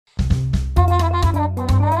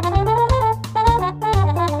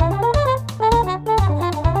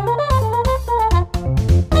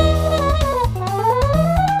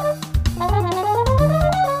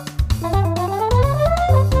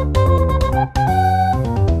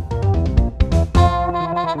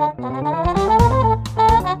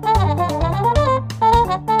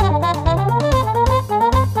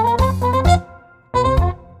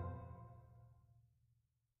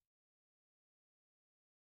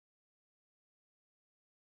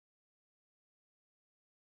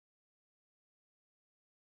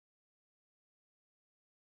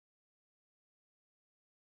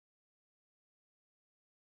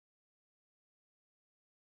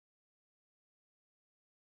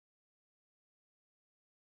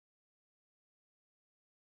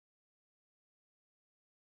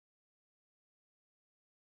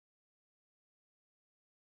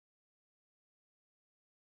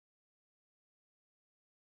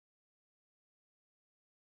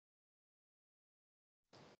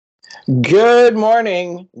Good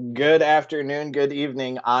morning, good afternoon, good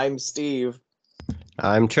evening. I'm Steve.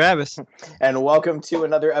 I'm Travis. And welcome to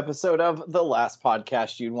another episode of The Last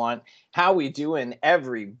Podcast You'd Want. How we doing,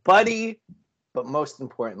 everybody? But most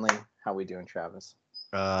importantly, how we doing, Travis?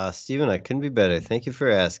 Steven, I couldn't be better. Thank you for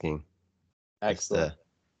asking. Excellent.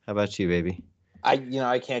 How about you, baby?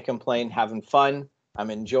 I can't complain. Having fun. I'm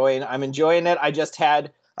enjoying it. I just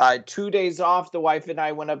had 2 days off. The wife and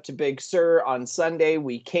I went up to Big Sur on Sunday.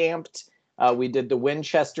 We camped. We did the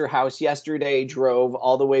Winchester House yesterday. Drove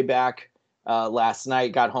all the way back last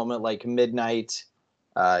night. Got home at like midnight.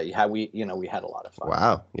 We had a lot of fun.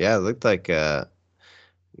 Wow. Yeah, it looked like you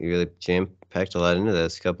really jam-packed a lot into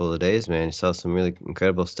those couple of days, man. You saw some really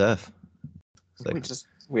incredible stuff.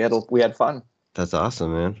 We had fun. That's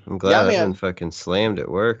awesome, man. I'm glad I've been fucking slammed at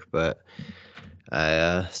work, but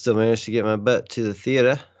I still managed to get my butt to the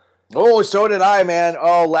theater. Oh, so did I, man.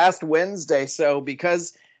 Oh, last Wednesday. So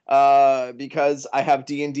because I have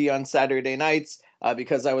D&D on Saturday nights,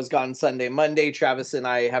 because I was gone Sunday, Monday, Travis and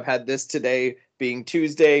I have had this today being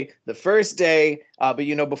Tuesday, the first day. But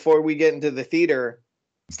before we get into the theater,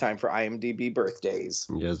 it's time for IMDb birthdays.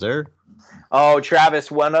 Yes, sir. Oh, Travis,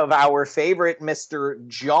 one of our favorite, Mr.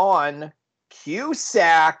 John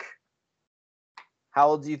Cusack. How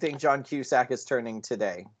old do you think John Cusack is turning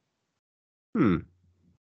today?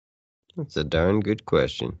 That's a darn good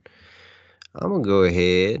question. I'm going to go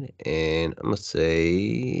ahead and I'm going to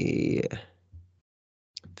say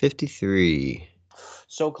 53.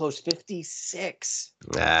 So close, 56.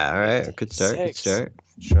 All right. Good start.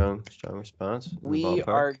 Strong response. We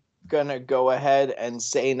are going to go ahead and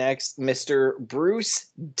say next, Mr. Bruce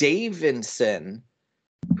Davidson,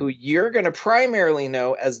 who you're going to primarily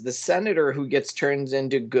know as the senator who gets turned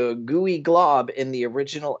into Gooey Glob in the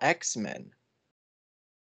original X-Men.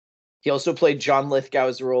 He also played John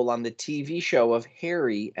Lithgow's role on the TV show of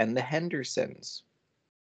Harry and the Hendersons.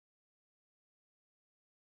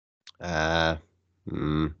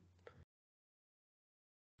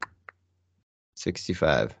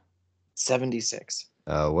 65. 76.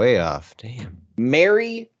 Way off. Damn.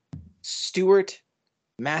 Mary Stuart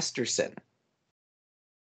Masterson.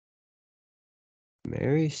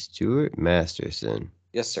 Mary Stuart Masterson.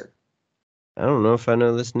 Yes, sir. I don't know if I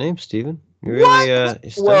know this name, Steven. You really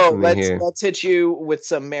stumping me here. Let's hit you with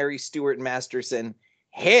some Mary Stuart Masterson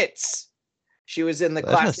hits. She was in the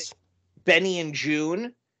classic Benny and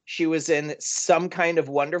June. She was in Some Kind of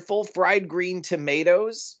Wonderful, Fried Green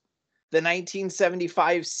Tomatoes, the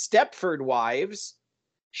 1975 Stepford Wives.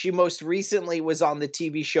 She most recently was on the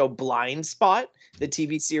TV show Blind Spot, the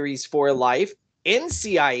TV series For Life,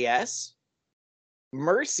 NCIS,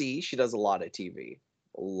 Mercy. She does a lot of TV.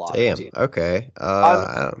 Damn. Okay.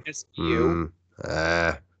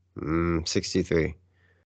 63.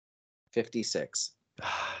 56.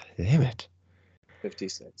 Damn it.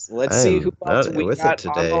 56. Let's see who else we got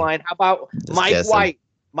on the line. How about Mike White?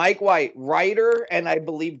 Mike White, writer and I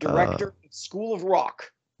believe director of School of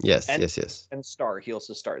Rock. Yes. And star. He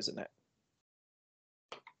also stars in it.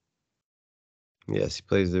 Yes, he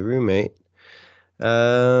plays the roommate.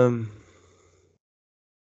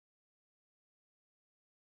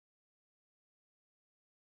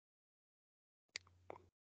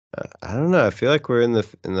 I don't know. I feel like we're in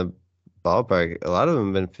the ballpark. A lot of them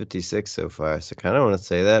have been 56 so far, so I kind of want to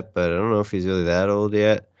say that, but I don't know if he's really that old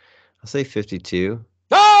yet. I'll say 52.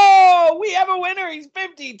 Oh, we have a winner. He's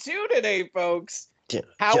 52 today, folks.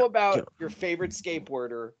 How about your favorite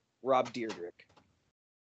skateboarder, Rob Dyrdek?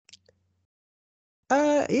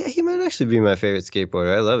 Yeah, he might actually be my favorite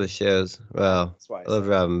skateboarder. I love his shows. Well, I love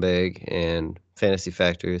Robin Big, and Fantasy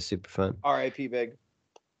Factory is super fun. R.I.P. Big.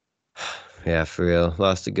 Yeah, for real.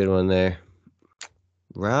 Lost a good one there.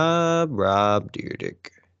 Rob Dyrdek.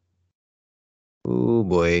 Oh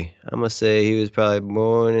boy, I'm gonna say he was probably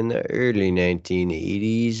born in the early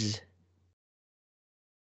 1980s.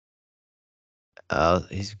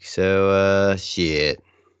 Shit.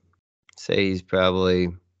 Say he's probably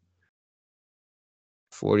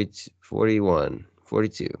 41,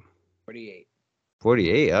 42. 48.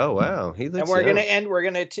 48. Oh wow, he looks. And we're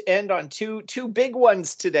gonna end on two big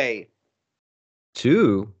ones today.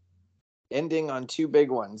 Two. Ending on two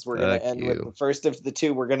big ones. We're gonna end with the first of the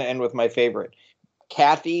two. We're gonna end with my favorite.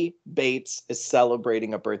 Kathy Bates is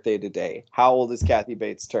celebrating a birthday today. How old is Kathy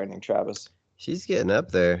Bates turning, Travis? She's getting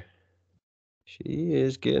up there. She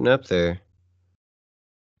is getting up there.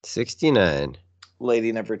 69.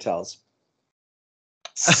 Lady never tells.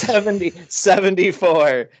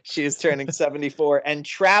 74. She is turning 74. And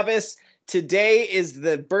Travis, today is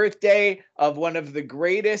the birthday of one of the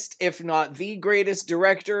greatest, if not the greatest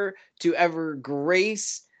director to ever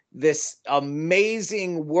grace this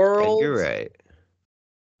amazing world. You're right.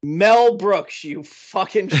 Mel Brooks, you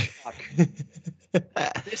fucking schmuck.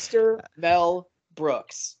 Mr. Mel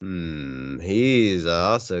Brooks. He's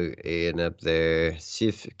also eating up there.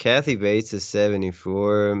 If Kathy Bates is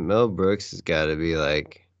 74, Mel Brooks has got to be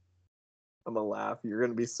like... I'm gonna laugh. You're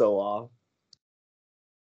gonna be so off.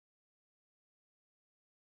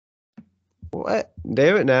 What?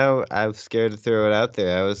 Damn it, now I'm scared to throw it out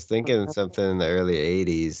there. I was thinking something in the early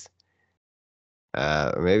 80s.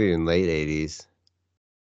 Or maybe even late 80s.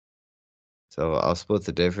 So I'll split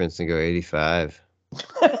the difference and go 85.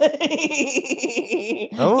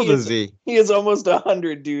 How old is he? He is almost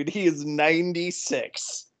 100, dude. He is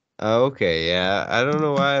 96. Oh, okay, yeah. I don't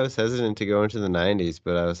know why I was hesitant to go into the 90s,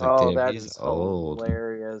 but I was like, damn, he's old.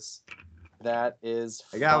 Hilarious. That is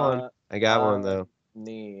I got one. I got one, though.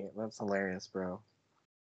 That's hilarious, bro.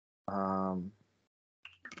 IMDb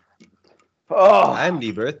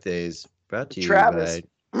birthdays brought to you Travis.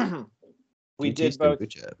 by we did both.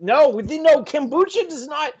 Kombucha. No, kombucha does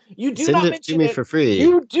not. You do not mention it to me for free.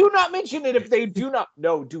 You do not mention it if they do not.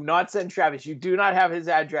 No, do not send Travis. You do not have his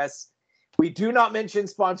address. We do not mention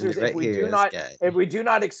sponsors if we do not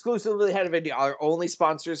exclusively have it. Our only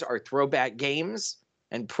sponsors are Throwback Games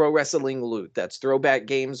and Pro Wrestling Loot. That's Throwback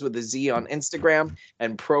Games with a Z on Instagram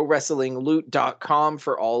and ProWrestlingLoot.com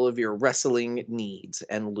for all of your wrestling needs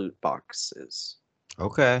and loot boxes.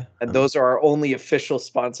 Okay. And those are our only official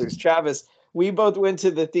sponsors. Travis, we both went to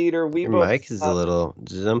the theater. Your mic is a little...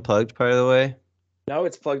 Is it unplugged part of the way? No,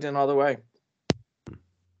 it's plugged in all the way.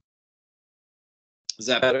 Is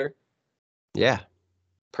that better? Yeah.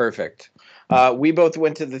 Perfect. We both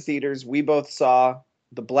went to the theaters. We both saw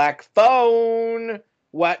The Black Phone.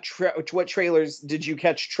 What trailers did you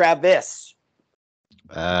catch, Travis?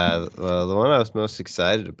 Well, the one I was most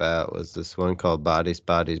excited about was this one called Bodies,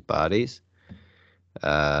 Bodies, Bodies.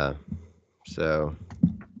 So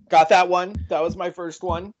got that one. That was my first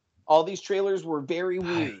one. All these trailers were very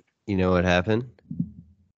weird. You know what happened?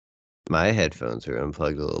 My headphones were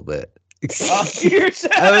unplugged a little bit.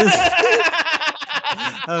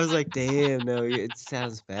 I was like, damn, no, it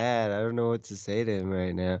sounds bad. I don't know what to say to him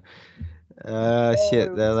right now.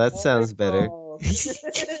 Shit, that sounds better.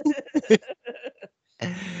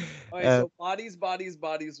 So Bodies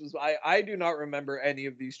was I do not remember any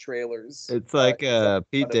of these trailers. It's like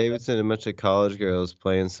Pete Davidson and a bunch of college girls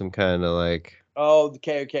playing some kind of like... Oh,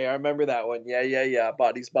 okay. I remember that one. Yeah.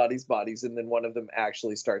 Bodies, and then one of them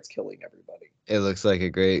actually starts killing everybody. It looks like a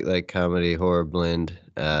great like comedy horror blend,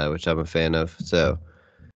 which I'm a fan of. So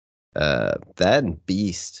that and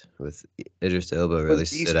Beast with Idris Elba really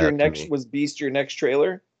stood out to me. Was Beast your next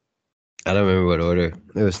trailer? I don't remember what order.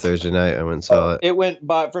 It was Thursday night. I went and saw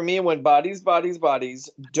it. For me, it went Bodies.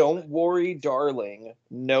 Don't Worry, Darling.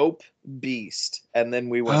 Nope. Beast. And then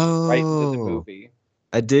we went right into the movie.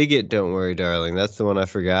 I did get Don't Worry, Darling. That's the one I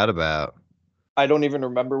forgot about. I don't even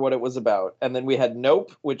remember what it was about. And then we had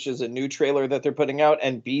Nope, which is a new trailer that they're putting out,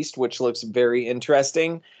 and Beast, which looks very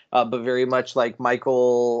interesting, but very much like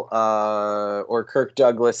Michael or Kirk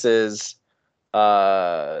Douglas's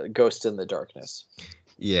Ghost in the Darkness.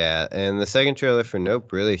 Yeah, and the second trailer for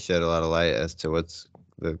Nope really shed a lot of light as to what's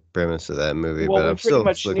the premise of that movie, but I'm still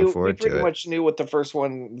looking forward to it. We pretty much knew what the first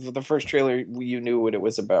trailer, you knew what it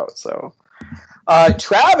was about, so.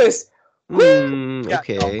 Travis!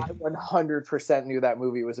 Okay. I 100% knew that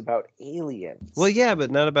movie was about aliens. Well, yeah, but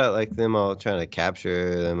not about like them all trying to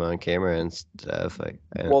capture them on camera and stuff.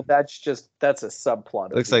 Well, that's a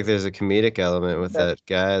subplot. It looks like there's a comedic element with that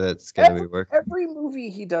guy that's going to be working. Every movie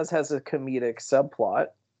he does has a comedic subplot.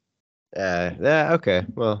 Yeah. Okay.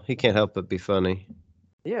 Well, he can't help but be funny.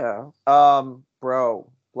 Yeah. Bro,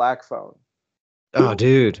 Black Phone. Oh,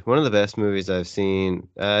 dude, one of the best movies I've seen.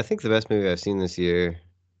 I think the best movie I've seen this year.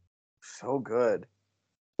 So good.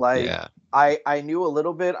 I knew a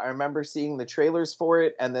little bit. I remember seeing the trailers for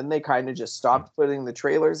it, and then they kind of just stopped putting the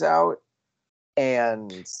trailers out.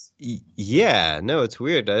 And yeah, no, it's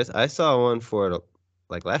weird. I saw one for it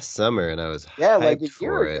like last summer, and I was like a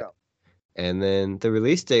year ago. And then the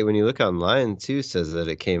release date, when you look online too, says that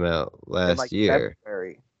it came out last year.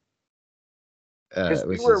 February. Because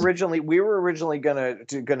we were originally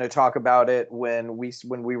gonna talk about it when we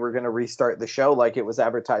were gonna restart the show, like it was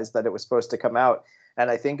advertised that it was supposed to come out,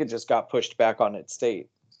 and I think it just got pushed back on its date.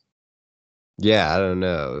 Yeah, I don't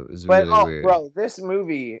know. It was really weird. Bro, this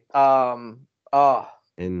movie,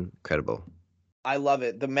 incredible. I love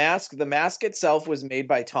it. The mask itself was made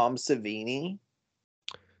by Tom Savini.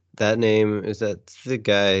 That name, is that the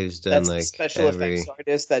guy who's done the special effects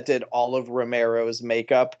artist that did all of Romero's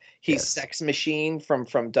makeup. He's Sex Machine from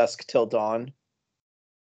Dusk Till Dawn.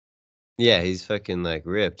 Yeah, he's fucking like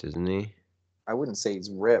ripped, isn't he? I wouldn't say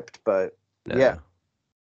he's ripped, but No. yeah.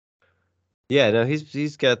 Yeah, no,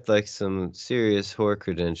 he's got like some serious horror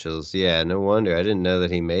credentials. Yeah, no wonder. I didn't know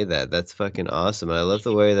that he made that. That's fucking awesome. And I love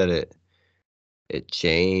the way that it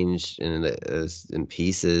changed and it was in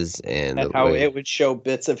pieces and And the how way. it would show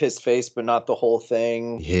bits of his face, but not the whole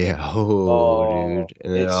thing. Yeah, oh, Oh, dude,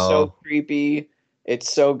 and it it's so all creepy.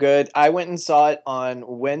 It's so good. I went and saw it on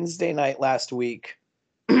Wednesday night last week.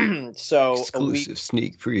 So a week. exclusive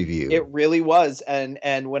sneak preview. It really was.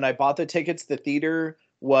 And when I bought the tickets, the theater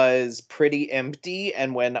was pretty empty.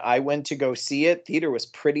 And when I went to go see it, theater was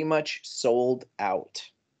pretty much sold out.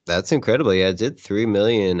 That's incredible. Yeah, it did 3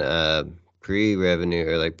 million pre-revenue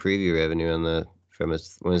or like preview revenue on the from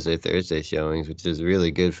its Wednesday Thursday showings, which is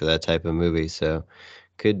really good for that type of movie. So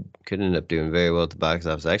could end up doing very well at the box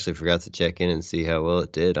office. I actually forgot to check in and see how well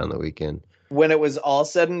it did on the weekend. When it was all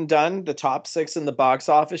said and done, the top 6 in the box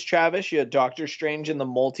office, Travis, you had Doctor Strange in the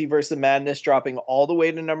Multiverse of Madness dropping all the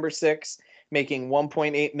way to number 6, making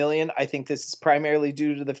 1.8 million. I think this is primarily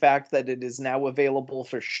due to the fact that it is now available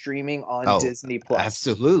for streaming on Oh, Disney Plus.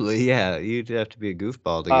 absolutely. Yeah, you'd have to be a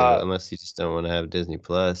goofball to go unless you just don't want to have Disney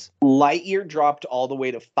Plus. Lightyear dropped all the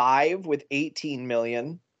way to 5 with 18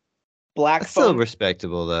 million. That's still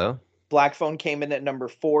respectable though. Black Phone came in at number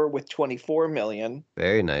 4 with 24 million.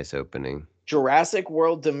 Very nice opening. Jurassic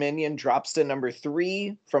World Dominion drops to number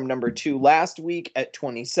 3 from number 2 last week at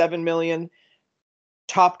 27 million.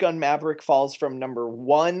 Top Gun Maverick falls from number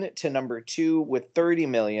 1 to number 2 with 30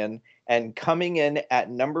 million. And coming in at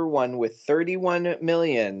number 1 with 31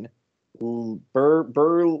 million,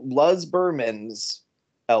 Luz Berman's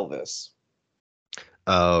Elvis.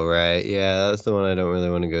 Oh, right. Yeah, that's the one I don't really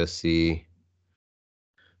want to go see.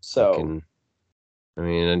 So, I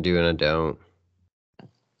mean, I do and I don't.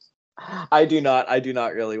 I do not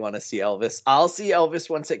really want to see Elvis. I'll see Elvis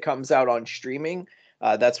once it comes out on streaming.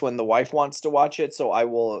 That's when the wife wants to watch it, so I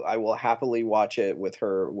will happily watch it with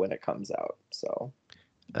her when it comes out. So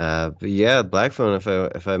But yeah, Black Phone,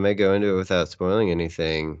 if I may go into it without spoiling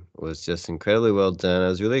anything, was just incredibly well done. I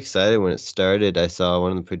was really excited when it started. I saw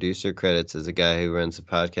one of the producer credits as a guy who runs a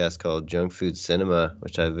podcast called Junk Food Cinema,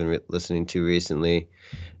 which I've been listening to recently.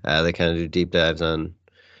 They kind of do deep dives on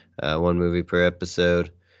one movie per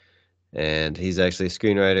episode. And he's actually a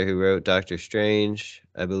screenwriter who wrote Doctor Strange,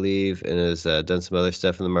 I believe, and has done some other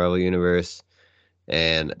stuff in the Marvel Universe.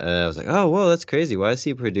 And I was like, oh, whoa, that's crazy. Why is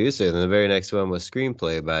he a producer? And then the very next one was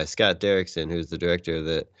screenplay by Scott Derrickson, who's the director of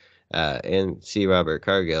it, and C. Robert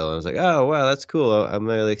Cargill. And I was like, oh, wow, that's cool. I'm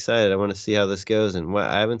really excited. I want to see how this goes. And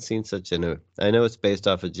I haven't seen such I know it's based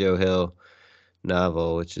off a Joe Hill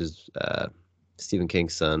novel, which is Stephen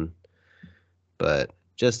King's son, but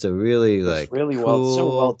just a really like really cool,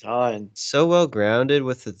 so well done, so well grounded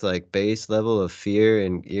with its like base level of fear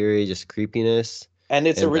and eerie, just creepiness and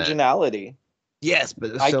its originality. Yes,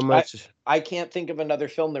 but there's so much. I can't think of another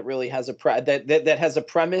film that really has that has a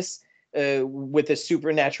premise with a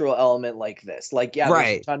supernatural element like this. Like, yeah,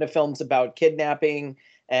 there's a ton of films about kidnapping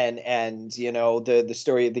and you know the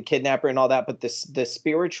story of the kidnapper and all that, but the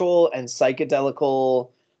spiritual and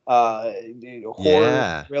psychedelical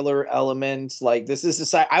horror thriller elements, like this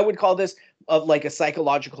is I would call this of like a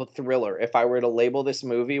psychological thriller if I were to label this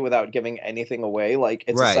movie without giving anything away. Like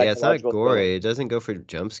it's a it's not gory. thriller. It doesn't go for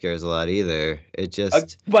jump scares a lot either. It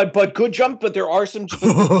just but good jump. But there are some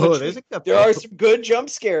there are some good jump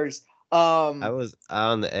scares. I was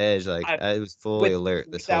on the edge, like I was fully alert.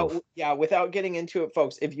 Without getting into it,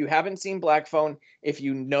 folks. If you haven't seen Black Phone, if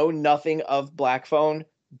you know nothing of Black Phone,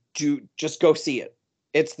 just go see it.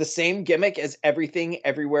 It's the same gimmick as Everything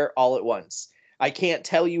Everywhere All at Once. I can't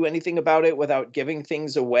tell you anything about it without giving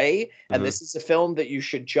things away. And this is a film that you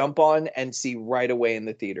should jump on and see right away in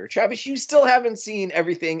the theater. Travis, you still haven't seen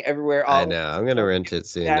Everything Everywhere All at Once. I know. I'm going to rent it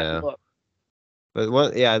soon now. Look.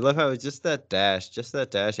 But I love how it's just that dash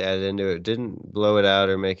added into it. Didn't blow it out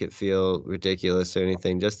or make it feel ridiculous or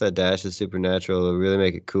anything. Just that dash is supernatural to really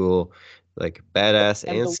make it cool, like badass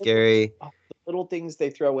and scary. Little things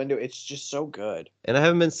they throw into it's just so good. And I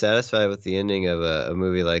haven't been satisfied with the ending of a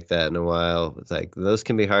movie like that in a while. It's like those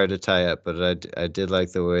can be hard to tie up, but I did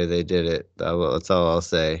like the way they did it. That's all I'll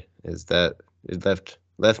say is that it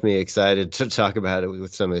left me excited to talk about it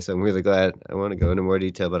with somebody. So I'm really glad. I want to go into more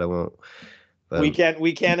detail, but I won't. But we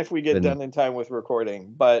can if we get done in time with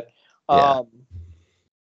recording. But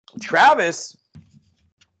Travis,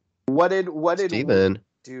 what did Steven,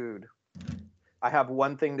 dude? I have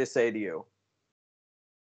one thing to say to you.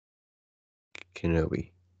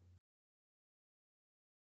 Kenobi.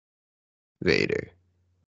 Vader.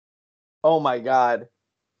 Oh my God.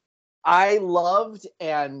 I loved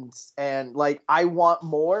and like I want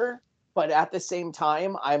more, But at the same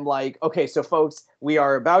time, I'm like, okay, so folks, we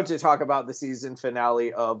are about to talk about the season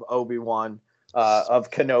finale of Obi-Wan,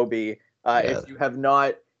 of Kenobi. If you have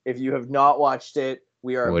not watched it,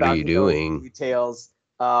 we are about to go into details.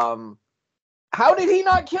 How did he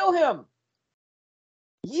not kill him?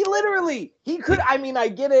 He could. I mean, I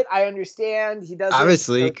get it. I understand. He doesn't.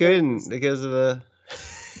 Obviously, he couldn't because of the.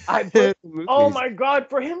 Oh my God!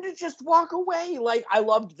 For him to just walk away, like I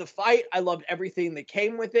loved the fight. I loved everything that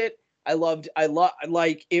came with it.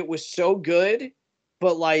 Like it was so good,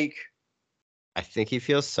 but like. I think he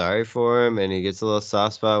feels sorry for him, and he gets a little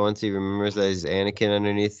soft spot once he remembers that he's Anakin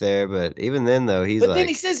underneath there. But even then, though, he's then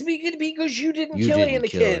he says, "Because you didn't kill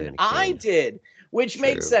Anakin. I did." Which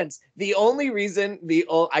makes sense. The only reason,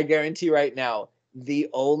 I guarantee right now, the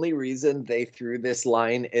only reason they threw this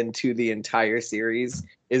line into the entire series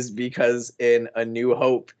is because in A New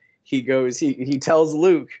Hope, he tells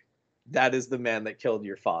Luke, that is the man that killed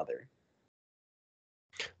your father.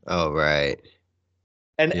 Oh, right.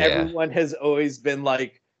 And everyone has always been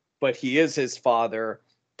like, but he is his father.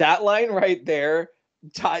 That line right there,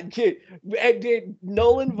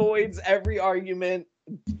 Nolan voids every argument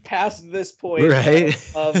past this point, right?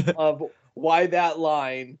 of why that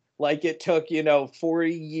line, like it took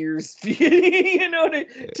 40 years to get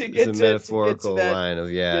a metaphorical line of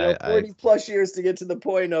 40 plus years to get to the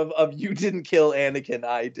point of you didn't kill Anakin,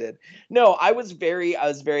 I did. No, I was very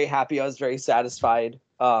happy. I was very satisfied.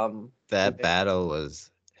 That battle was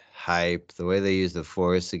hype. The way they used the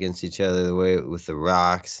Force against each other, the way with the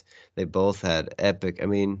rocks, they both had epic. I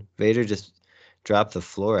mean, Vader just dropped the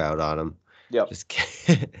floor out on him. Yep.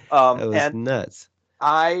 That was nuts.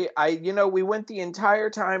 We went the entire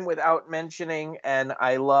time without mentioning, and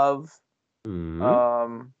I love.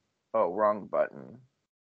 Mm-hmm. Wrong button.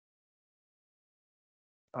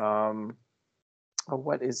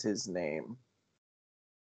 What is his name?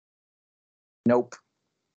 Nope.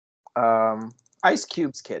 Ice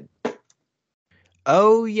Cube's kid.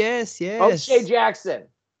 Oh yes. O'Shea Jackson.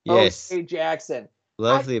 Yes. O'Shea Jackson.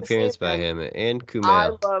 Love the appearance by him and Kumail. I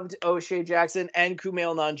loved O'Shea Jackson and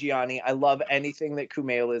Kumail Nanjiani. I love anything that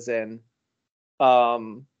Kumail is in. Yeah,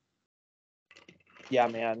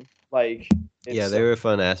 man. Like, they were a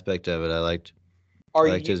fun aspect of it. I liked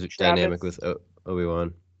his dynamic with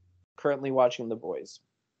Obi-Wan. Currently watching The Boys?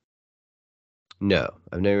 No,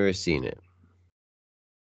 I've never seen it.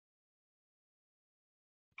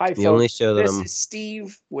 Hi, folks. Only show that this is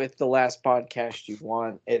Steve with The Last Podcast You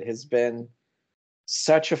Want. It has been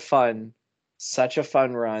such a fun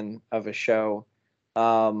run of a show.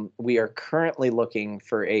 We are currently looking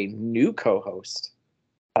for a new co-host.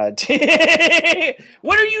 What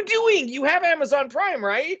are you doing? You have Amazon Prime,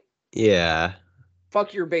 right? Yeah.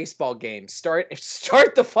 Fuck your baseball game. Start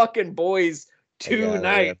the fucking Boys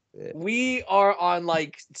tonight. We are on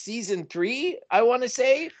like season 3, I want to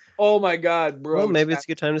say. Oh my God, bro! Well, maybe it's a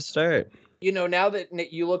good time to start. Now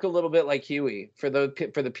that you look a little bit like Huey, for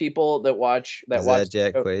the people that watch Is that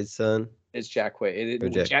Jack Quaid's son? It's Jack Quaid.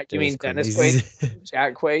 You mean Dennis Quaid?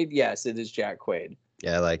 Jack Quaid? Yes, it is Jack Quaid.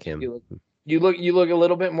 Yeah, I like him. You look a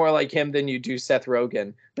little bit more like him than you do Seth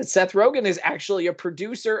Rogen. But Seth Rogen is actually a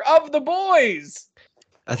producer of The Boys.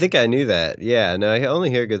 I think I knew that. Yeah, no, I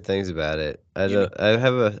only hear good things about it. I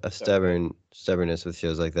have a stubbornness with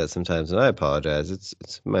shows like that sometimes, and I apologize.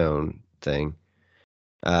 It's my own thing.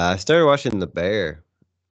 I started watching The Bear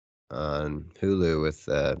on Hulu with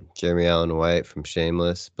Jeremy Allen White from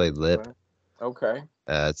Shameless, played Lip. Okay.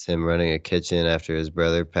 It's him running a kitchen after his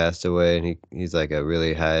brother passed away, and he's like a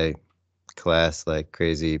really high class, like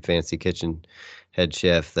crazy fancy kitchen head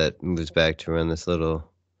chef that moves back to run this little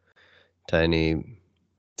tiny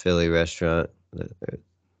Philly restaurant.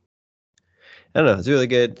 I don't know. It's really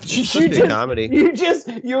good. It's supposed to be comedy.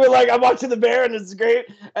 You were like, I'm watching The Bear and it's great,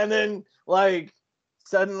 and then like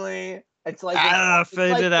suddenly it's like I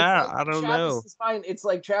faded it out. I don't know. It's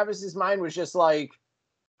like Travis's mind was just like.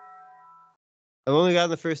 I've only gotten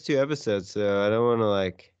the first 2 episodes, so I don't want to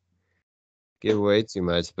like give away too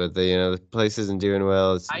much. But the place isn't doing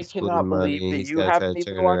well. I cannot believe that you haven't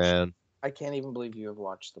even watched. I can't even believe you have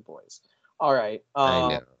watched The Boys. All right.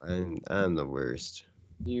 I know. I'm the worst.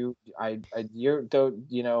 That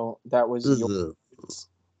was yours,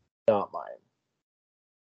 not mine.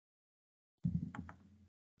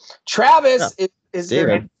 Travis, is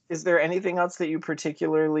there anything else that you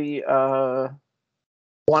particularly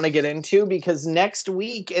want to get into? Because next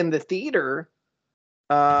week in the theater,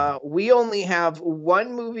 we only have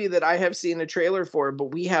 1 movie that I have seen a trailer for, but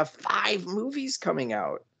we have 5 movies coming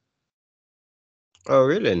out. Oh,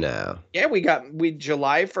 really now? Yeah, we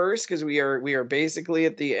July 1st, because we are basically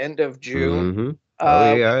at the end of June. Mm-hmm.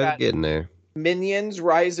 We are getting there. Minions: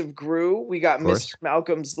 Rise of Gru. We got Mr.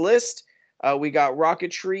 Malcolm's List. We got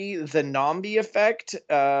Rocketry: The Zombie Effect.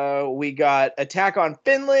 We got Attack on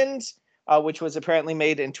Finland, which was apparently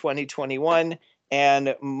made in 2021,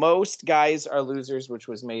 and Most Guys Are Losers, which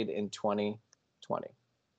was made in 2020.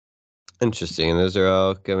 Interesting. Those are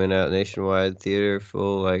all coming out nationwide theater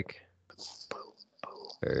full, like.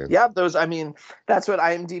 Yeah, those. I mean, that's what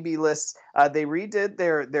IMDb lists. They redid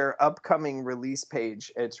their upcoming release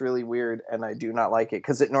page. It's really weird, and I do not like it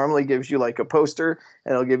because it normally gives you like a poster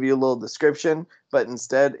and it'll give you a little description, but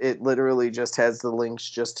instead it literally just has the links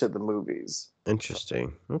just to the movies.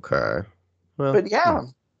 Interesting. Okay. Well, but yeah,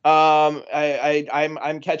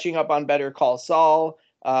 I'm catching up on Better Call Saul.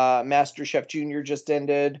 MasterChef Junior just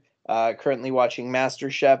ended. Currently watching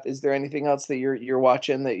MasterChef. Is there anything else that you're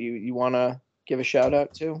watching that you want to give a shout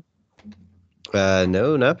out to?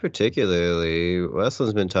 No, not particularly.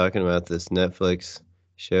 Wesley's been talking about this Netflix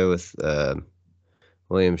show with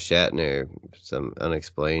William Shatner, some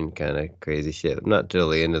unexplained kind of crazy shit. I'm not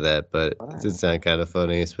totally into that, but it did sound kind of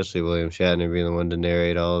funny, especially William Shatner being the one to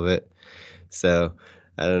narrate all of it. So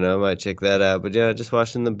I don't know, I might check that out. But yeah, just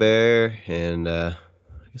watching The Bear, and I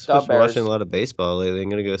guess I've been watching a lot of baseball lately. I'm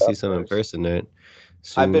gonna go see some in person, right?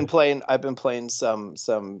 Soon. I've been playing some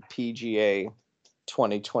PGA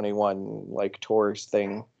 2021 like tours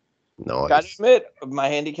thing. Nice. Gotta admit, my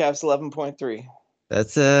handicap's 11.3.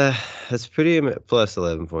 That's pretty plus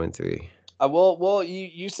 11.3. Well,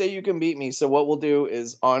 you say you can beat me, so what we'll do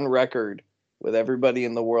is on record with everybody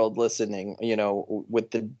in the world listening, with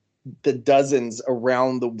the dozens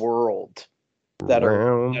around the world that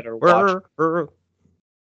are watching.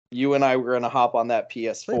 You and I were gonna hop on that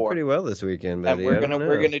PS4. Played pretty well this weekend, buddy. And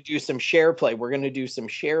we're gonna do some share play. We're gonna do some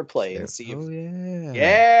share play and see.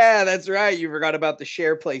 Yeah, that's right. You forgot about the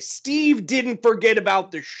share play. Steve didn't forget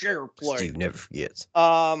about the share play. Steve never forgets.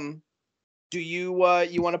 Do you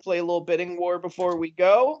want to play a little bidding war before we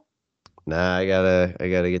go? Nah, I gotta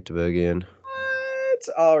get to boogie. What?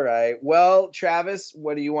 All right. Well, Travis,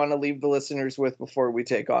 what do you want to leave the listeners with before we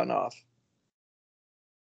take on off?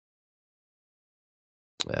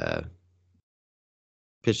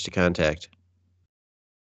 Pitch to contact.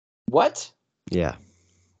 What? Yeah.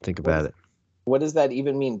 Think about it. What does that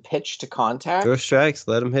even mean? Pitch to contact? Throw strikes.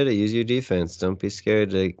 Let them hit it. Use your defense. Don't be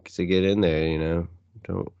scared to get in there.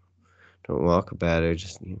 Don't walk about it.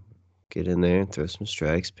 Just get in there and throw some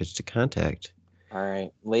strikes. Pitch to contact. All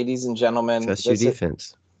right, ladies and gentlemen. Trust your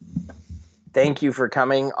defense. Thank you for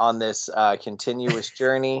coming on this continuous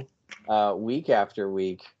journey, week after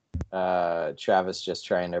week. Travis just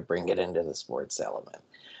trying to bring it into the sports element.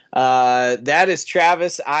 That is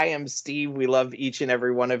Travis. I am Steve. We love each and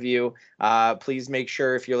every one of you. Please make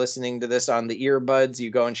sure if you're listening to this on the earbuds, you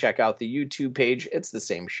go and check out the YouTube page. It's the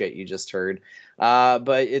same shit you just heard.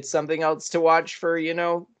 But it's something else to watch for,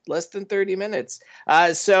 less than 30 minutes.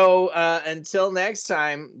 So until next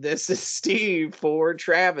time, this is Steve for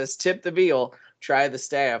Travis. Tip the veal, try the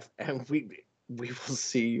staff, and we will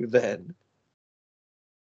see you then.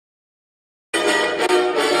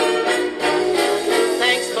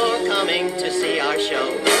 To see our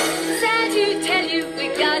show. Sad to tell you, we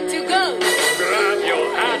got to go. Grab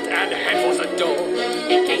your hat and head for the door.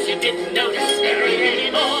 In case you didn't notice, there ain't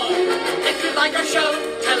any more. If you like our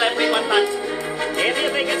show, tell everyone but. If you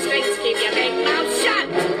think it stinks, keep your big mouth shut.